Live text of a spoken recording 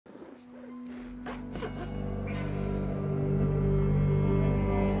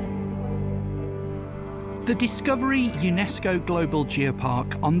The Discovery UNESCO Global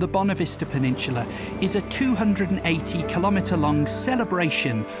Geopark on the Bonavista Peninsula is a 280-kilometre-long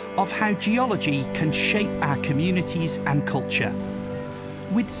celebration of how geology can shape our communities and culture.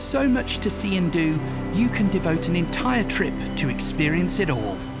 With so much to see and do, you can devote an entire trip to experience it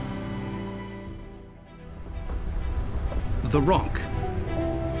all. The Rock.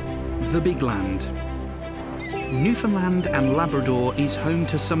 The Big Land. Newfoundland and Labrador is home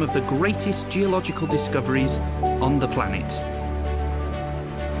to some of the greatest geological discoveries on the planet.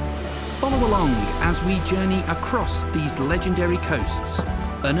 Follow along as we journey across these legendary coasts,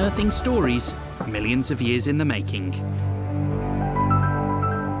 unearthing stories millions of years in the making.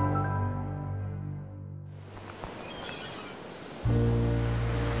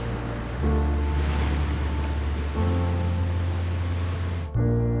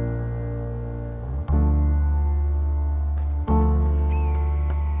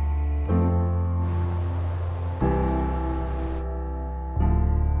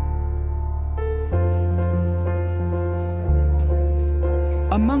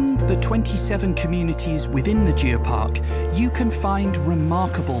 Among the 27 communities within the geopark, you can find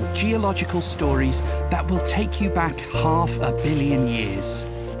remarkable geological stories that will take you back 500 million years.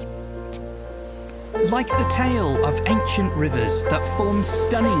 Like the tale of ancient rivers that form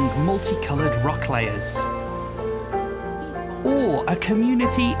stunning multicoloured rock layers. Or a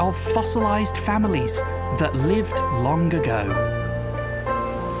community of fossilised families that lived long ago.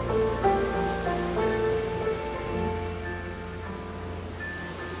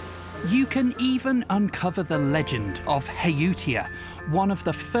 You can even uncover the legend of Hayutia, one of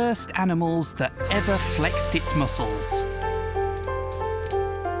the first animals that ever flexed its muscles.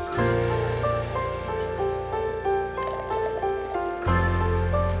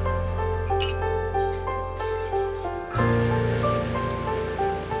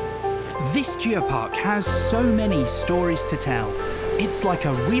 This geopark has so many stories to tell. It's like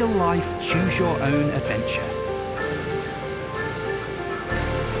a real-life choose-your-own adventure.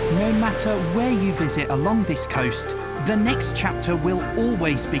 No matter where you visit along this coast, the next chapter will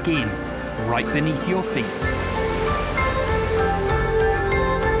always begin right beneath your feet.